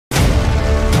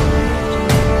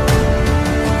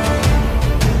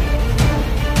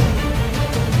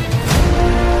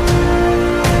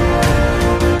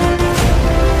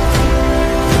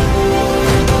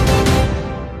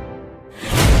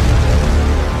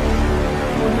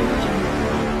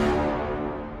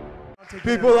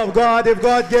People of God, if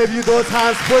God gave you those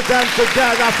hands, put them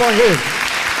together for Him.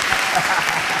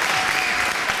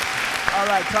 All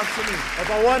right, talk to me. Of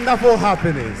a wonderful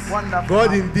happiness. Wonderful.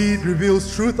 God indeed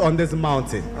reveals truth on this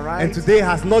mountain. All right. And today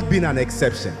has not been an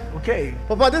exception. Okay.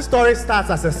 But this story starts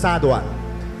as a sad one.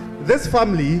 This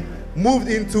family moved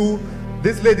into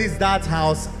this lady's dad's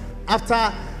house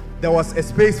after there was a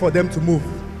space for them to move.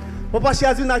 But she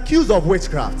has been accused of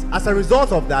witchcraft. As a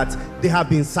result of that, they have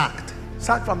been sacked.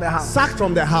 Sacked from the house. Sacked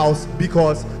from the house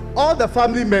because all the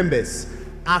family members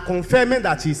are confirming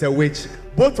that she's a witch,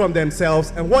 both from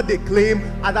themselves and what they claim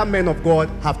other men of God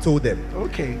have told them.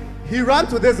 Okay. He ran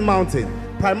to this mountain,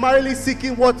 primarily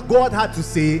seeking what God had to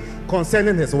say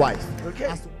concerning his wife.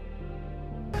 Okay.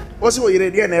 What's what you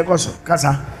ready and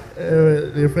Kasa?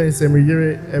 The friend said, "Me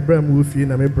hear Abraham Wolfie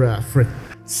na me bra friend."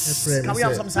 Can we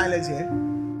have some silence here?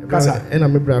 Kasa. And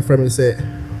I'm a bra friend say,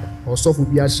 "Or so for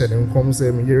be a shed and come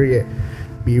say me hear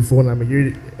before na me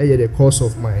hear the cause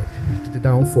of my the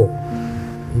downfall."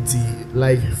 It's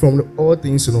like from all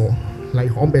things, you know,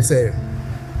 like Hombe say,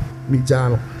 me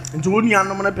jano. Into only a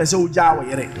nominal person who jaw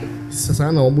yere.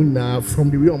 Sasana Muna from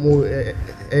the real more a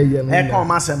call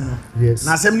Massam. Yes.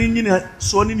 Now, some in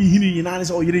so in Hini in Anis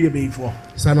or Yere before.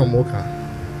 Sana Moka.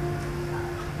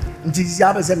 It is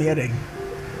Yabba Semi.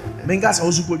 Mengas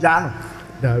also put Jano.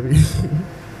 David.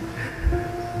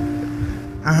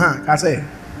 Kase.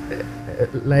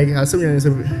 Like as some young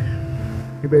said,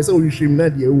 if I saw you shame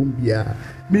that you won't be a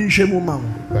me shame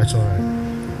mum. That's all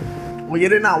right. We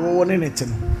are now one in it.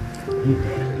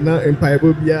 Now, Empire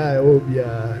will be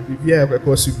a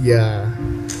because you be a.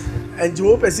 And you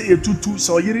open say a tutu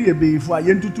so you be for a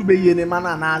yen to be in a man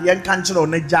and a young country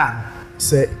on a jam.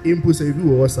 Say, impulse you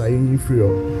was a in free.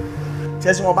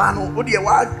 Tess Obano, would you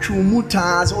want to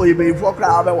mutas or you be for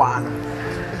crowd one?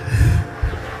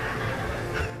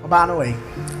 Obano way.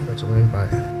 That's what I buy.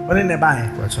 What in the buy?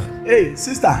 Hey,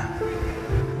 sister.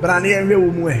 Brandy and real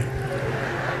way.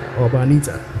 Oh,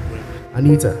 Anita,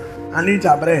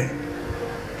 bre.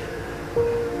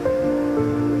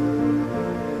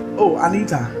 Oh,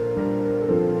 Anita.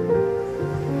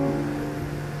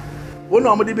 One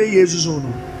of the baby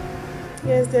Yesutor.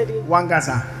 Yes, Daddy. One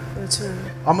gasa.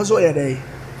 I'm so a day.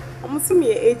 I'm some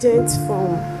agent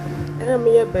from I'm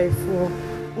here by 4.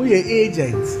 We are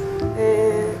agents.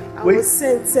 I was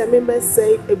sent to a member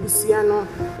say a Busiano.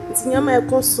 It's Yama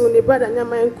Cosso, the brother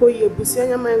Yama and Koy,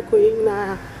 Busiana and Koy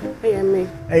na me.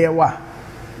 Hey, what?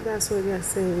 That's what they're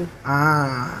saying.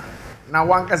 Now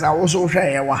one case I also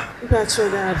share. That's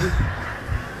your daddy.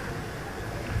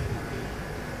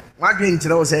 My green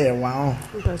to say, wow.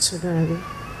 That's your daddy.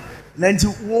 Then to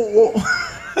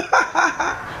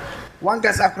one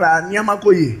case I cry,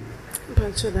 Yamakoye.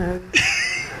 That's your daddy.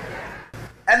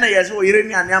 And yes, we're in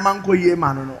Yamankoye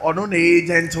man or no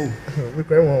agent too. We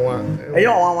cry one. Hey,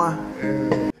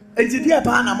 Mama. It's a dear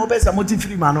pan, I'm a best a motive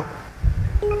free man.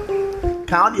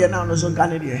 Count here now, no son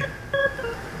Canadian.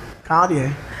 Count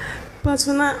here. But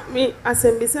when me as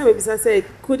I said,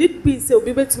 could it be so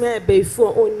be better me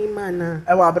before only man?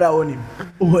 I will bra on him.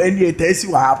 Oh, and ye test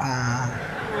you up.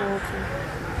 Okay.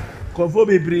 Conform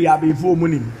be before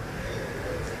morning.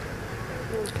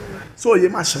 So ye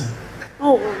must.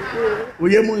 Oh,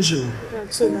 we are monsieur.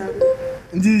 that's so daddy.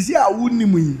 This year wouldn't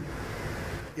me.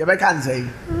 You can't say.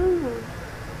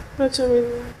 That's your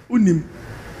Unim.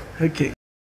 Okay.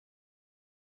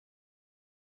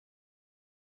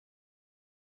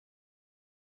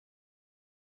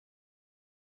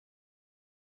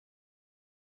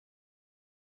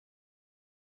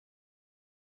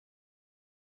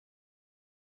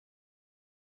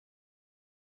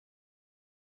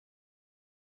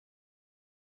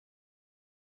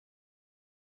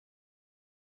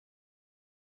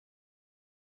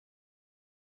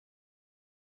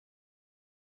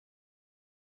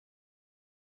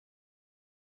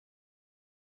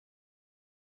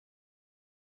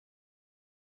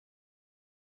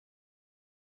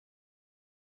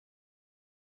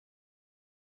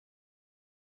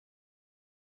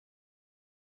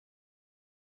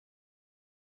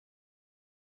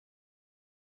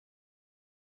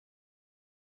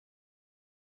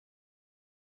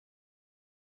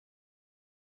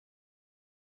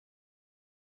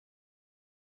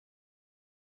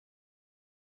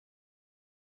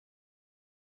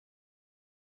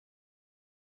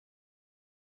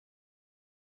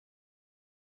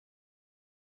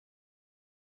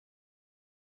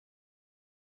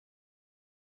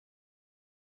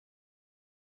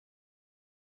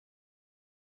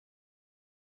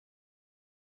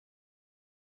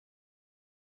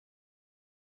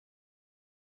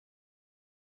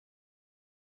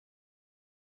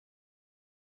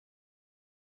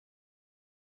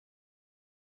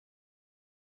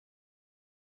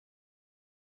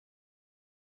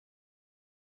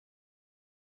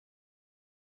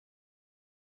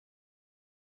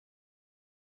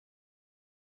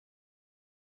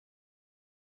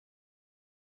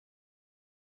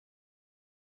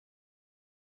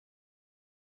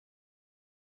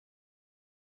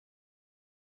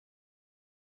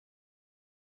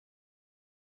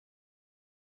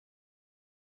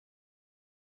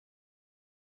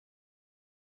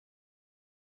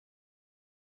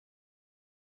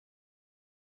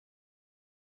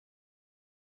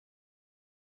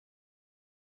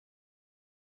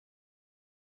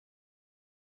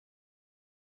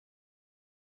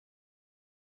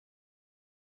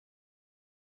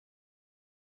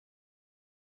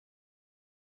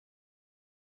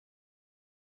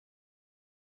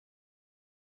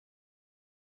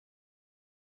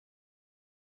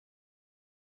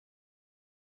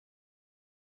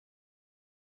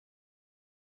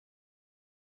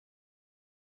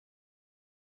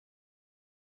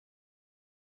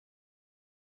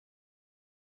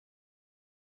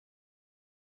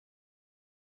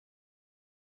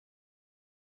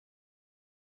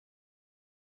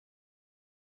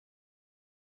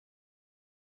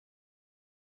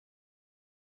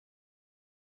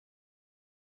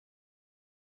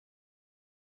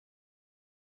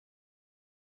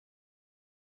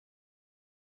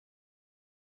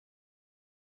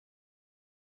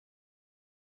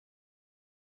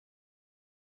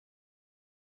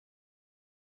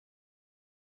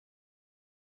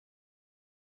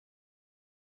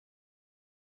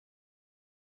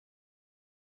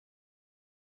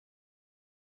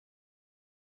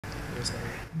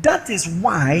 That is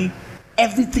why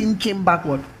everything came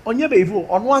backward. Onye bevo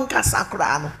onwanka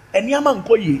sakra no eniama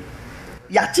nkoye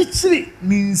ya chichiri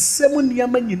ni nsemu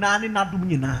niama nyina ne nadum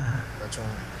nyina.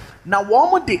 Na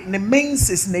womo de ne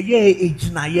menses ne ye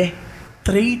ejinaye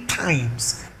 3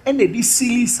 times and the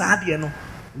silly sadie no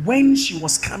when she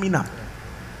was coming up.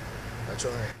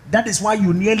 That is why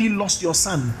you nearly lost your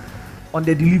son on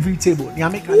the delivery table.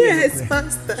 Yes,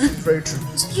 Pastor. Very true.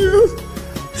 It's true.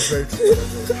 Very true.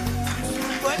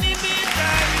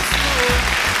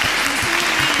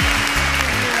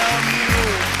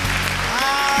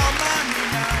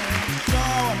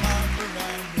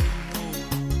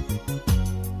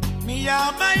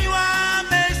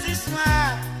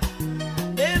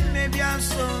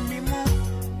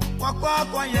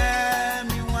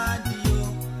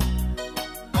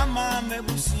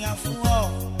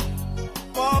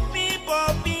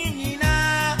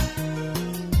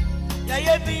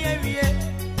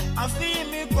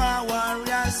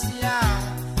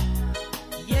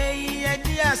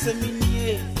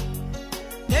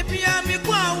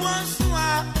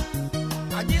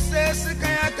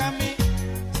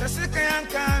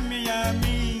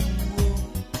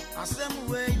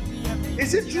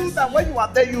 Is it true that when you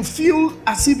are there, you feel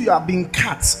as if you are being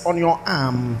cut on your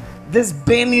arm? This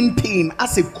burning pain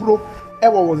as a crow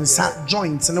ever was a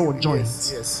joint and no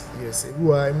joints. Yes. I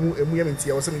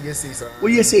was saying yes.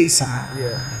 What you say, sir?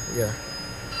 Yeah.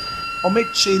 Or make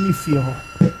chainy feel.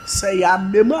 Say,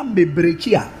 I'm me break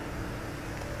here.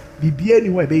 Be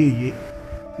anywhere, baby.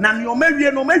 Now, you're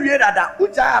married, no married that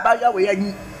Uja about your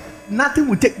way. Nothing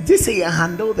will take this and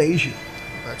handle the issue.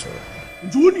 That's all right.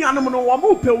 Junior animal one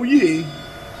more per year.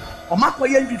 Or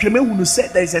Makoyan, who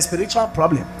said there is a spiritual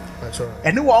problem. That's all right.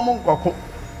 And no one go.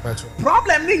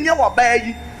 Problem in your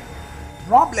obey.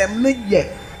 Problem in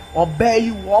yet. Obey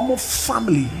one more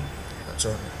family. That's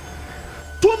all right.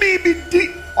 To me be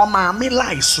deep or my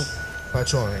life so.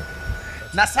 That's all right.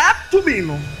 Nasap to me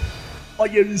no. Or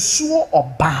you sure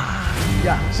or bad.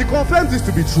 Yeah, she confirms this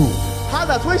to be true. How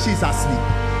that when she's asleep,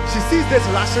 she sees this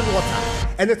rushing water,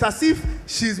 and it's as if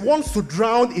she wants to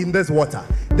drown in this water.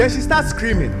 Then she starts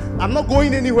screaming, "I'm not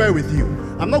going anywhere with you.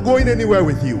 I'm not going anywhere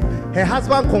with you." Her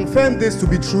husband confirmed this to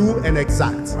be true and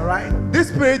exact. All right. This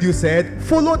spirit, you said,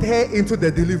 followed her into the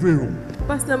delivery room.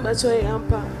 Pastor Bachoy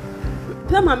Ampa.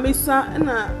 Tama Mesa and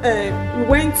we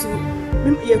went to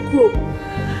Yekro.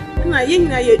 And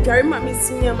I dry my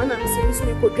senior man and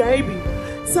saying me driving.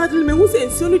 Suddenly, me who say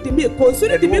Sonny de me call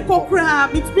Sonny de me call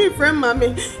crab. It's me friend,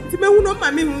 mammy. It's me who know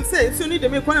mammy who say Sonny de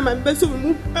me one of my best of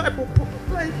move.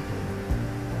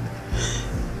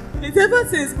 It ever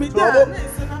since me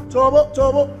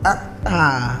Tobo.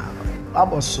 I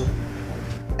was so.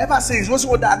 Ever since what's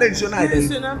what that is your number?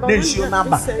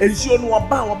 And you know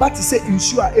about to say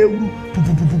insure a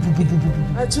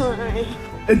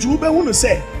and you want to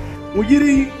say,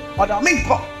 Uyiri or the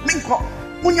Minko. Minko.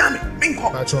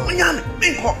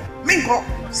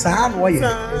 Sahan way.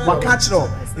 Wakachro.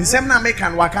 In Semna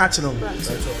Mekan Wakachro.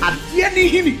 At the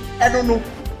end, I don't know.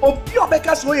 Opio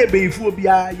Becca's way before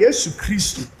Bia, Yesu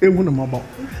Christ, a woman mobile.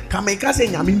 Can make us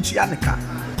in Yaminchi Anaka.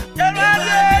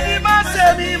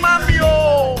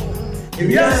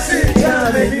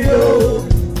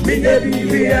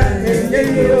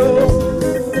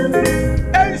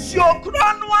 And your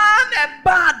crown one a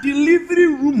bad delivery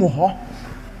room.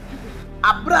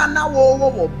 Abrana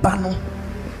wo bano.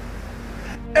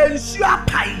 Ensure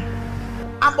pie.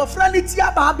 Abofranity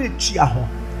ababe chia ho.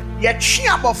 Ye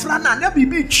chia abofrana na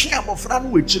bibi chia abofrana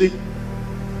wechire.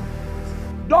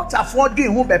 Doctor Ford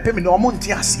game who be pay me no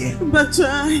monti ase. But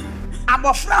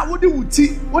abofra wo de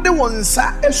wuti, wo de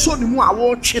wonsa eso ni mu a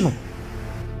wo twe no.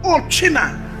 O twe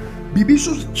na bibi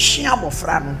so chia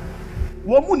abofra no.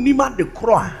 Wo mu nima de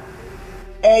kro a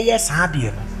yes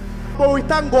hadie no. But we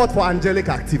thank God for angelic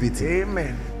activity.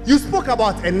 Amen. You spoke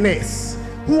about a nurse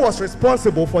who was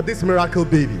responsible for this miracle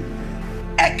baby.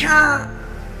 Eka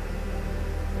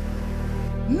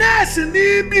nurse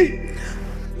ni bi.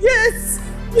 Yes.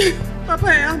 Papa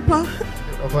Ampa.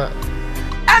 Papa.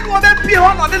 And what they pay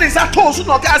on then is that told so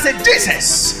God said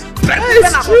Jesus.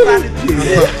 It's true.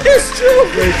 It's true.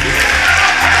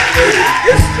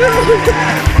 It's true.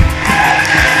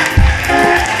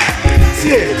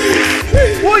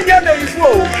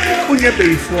 Unye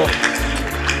before.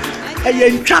 Eye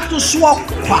ntwa to so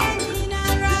kwa.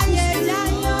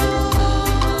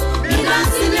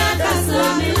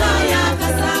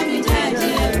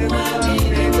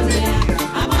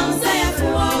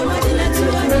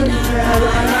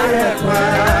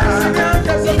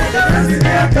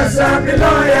 Kasa me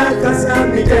lawyer,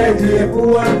 Kasami, Daddy,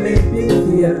 who are me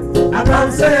here.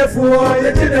 I'm saying for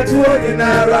you didn't do it in I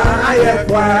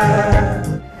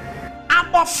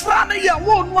Abofra ya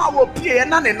won wa wo pie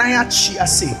na ne nan achi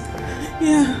ase.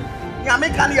 Yeah. Ya me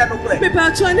kan ya no kure. Me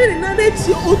pa chone na na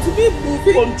ti o to me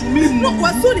move. On to me No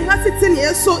kwa so ni ha sitting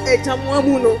here so ejamoa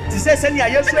mu no. Ti se ni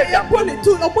ayesu ejamoa ni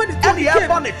tu obodi tu. E ya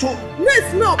bone to.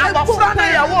 Next no. Abofra na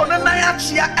ya wo na nan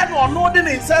achi e no no de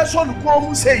ne nse so no ko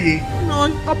mu seye. No,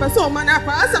 o person o man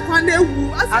akwa asa kwa na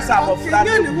ewu. Asa abofra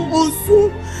na ewu.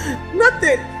 Onsu.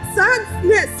 Nothing.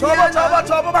 Sadness.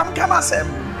 Tobo bam kama sem.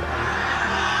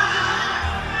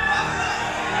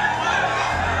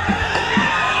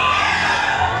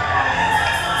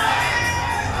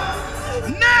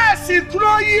 Si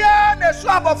croya ne so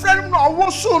abofra no wo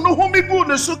so no ho mi bu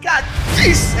ne so ka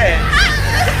Jesus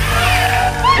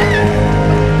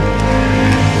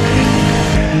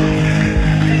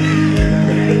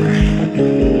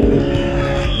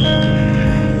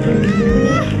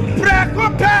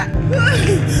Prekope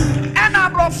and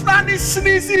abofra ni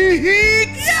sneezy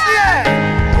heat yes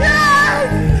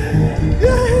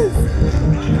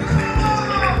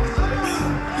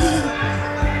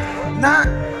na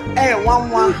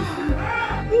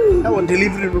one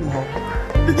delivery room.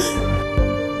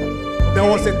 There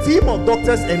was a team of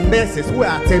doctors and nurses who were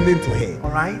attending to her.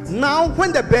 All right. Now,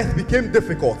 when the birth became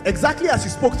difficult, exactly as you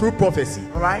spoke through prophecy,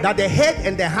 all right, that the head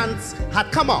and the hands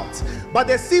had come out, but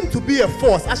there seemed to be a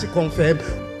force, as she confirmed,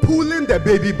 pulling the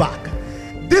baby back.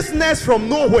 This nurse from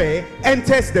nowhere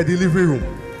enters the delivery room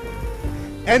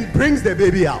and brings the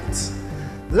baby out.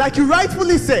 Like you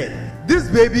rightfully said, this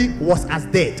baby was as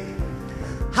dead,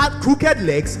 had crooked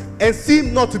legs and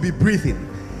seemed not to be breathing.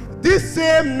 This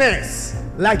same nurse,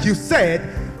 like you said,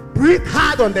 breathed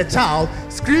hard on the child,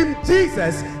 screamed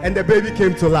Jesus, and the baby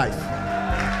came to life.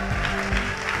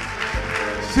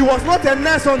 She was not a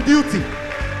nurse on duty.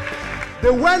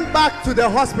 They went back to the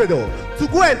hospital to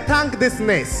go and thank this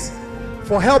nurse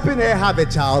for helping her have a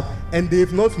child, and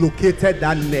they've not located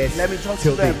that nurse. Let me talk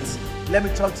to them. Let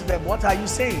me talk to them. What are you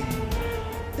saying?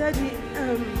 Daddy,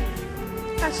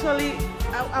 actually,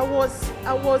 I was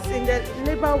in the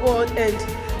labor ward and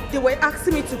they were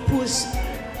asking me to push.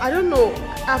 I don't know.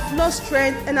 I've lost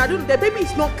strength and the baby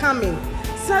is not coming.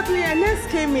 Suddenly a nurse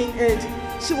came in and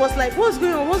she was like, "What's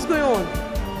going on? What's going on?"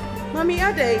 Mommy,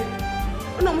 Ade,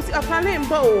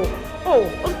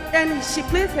 and she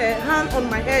placed her hand on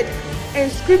my head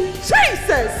and screamed,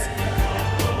 "Jesus!"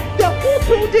 The whole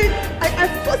building, I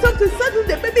felt something. Suddenly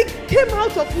the baby came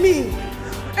out of me.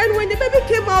 And when the baby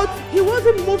came out, he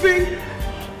wasn't moving.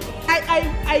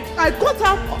 I got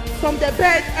up from the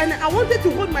bed and I wanted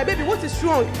to hold my baby. What is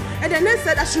wrong? And the nurse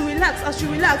said, I should relax.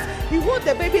 He hold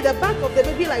the baby, the back of the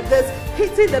baby like this,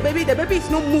 hitting the baby. The baby is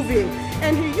not moving.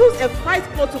 And he used a white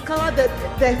cloth to cover the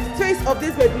face of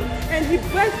this baby. And he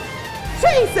breathed,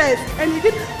 Jesus! And he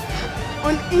did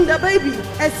in the baby.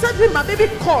 And suddenly my baby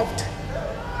coughed.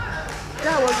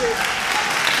 That was it.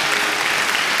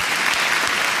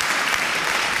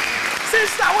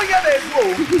 Sister, what you go?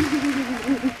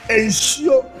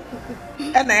 Ensure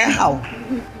and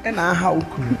how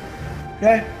cool.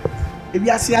 Yeah, if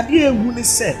you see a dear who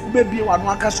said, maybe one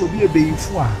waka so be a baby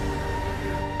for.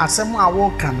 As some I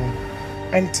walk on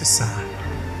enter sir.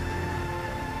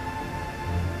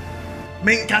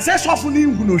 Men can say softly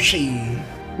who no she.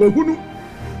 Well, who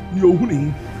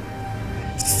no.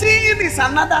 Seeing is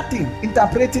another thing,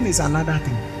 interpreting is another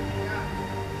thing.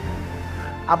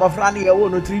 About Franny, I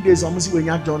want 3 days almost when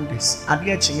you're jaundice. I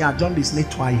get you jaundice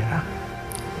next year.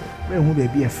 When will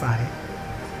be a fire?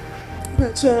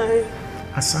 But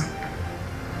Asa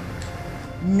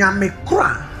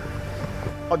Nyamekra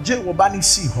or J. Wobani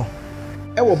see her.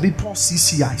 It will be poor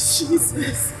CCI.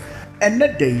 Jesus. And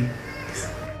that day,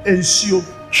 and she'll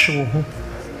show her.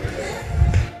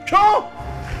 Show!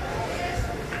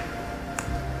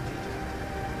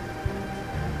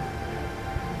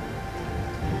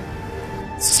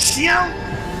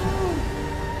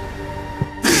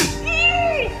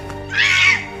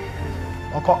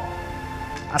 Okay.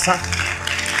 Asa.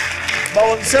 But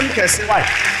on some case, why?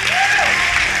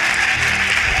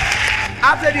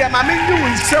 After the mammy, you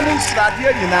will summon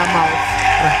Sladia in our mouth.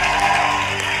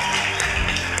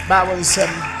 But on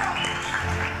some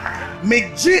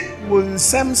Majit will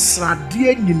some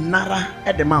Sladia in Nara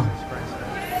at the mouth.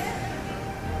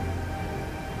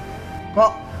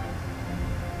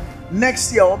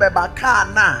 Next year, Obe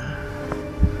Bakana.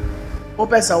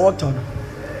 Ope sa water.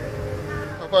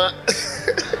 Papa.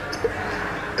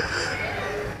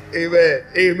 Amen.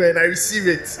 Amen. I receive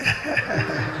it.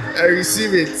 I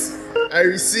receive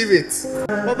it.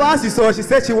 Papa, as you saw, she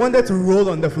said she wanted to roll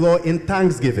on the floor in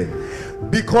thanksgiving.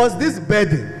 because this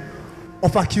burden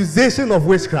of accusation of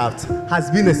witchcraft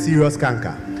has been a serious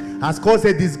canker, has caused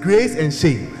her disgrace and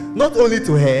shame, not only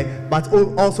to her, but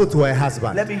also to her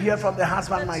husband. Let me hear from the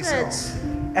husband myself. Church.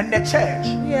 And the church.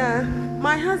 Yeah,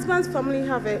 my husband's family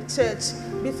have a church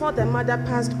before the mother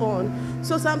passed on.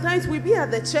 So sometimes we be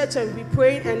at the church and we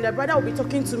praying, and the brother will be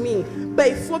talking to me.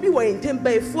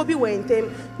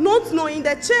 Not knowing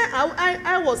the chair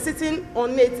I was sitting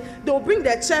on it, they will bring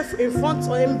the chair in front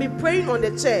and be praying on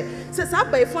the chair. Says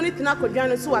I'll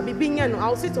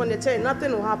sit on the chair,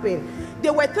 nothing will happen. They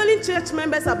were telling church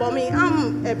members about me.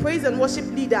 I'm a praise and worship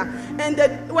leader, and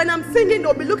that when I'm singing,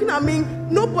 they'll be looking at me.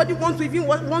 Nobody wants to even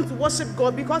want to worship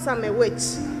God because I'm a witch.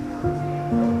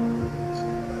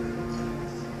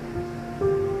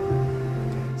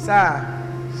 Sir,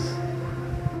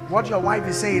 what your wife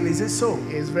is saying, is it so?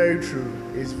 It's very true.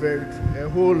 It's very true. A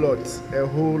whole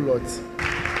lot.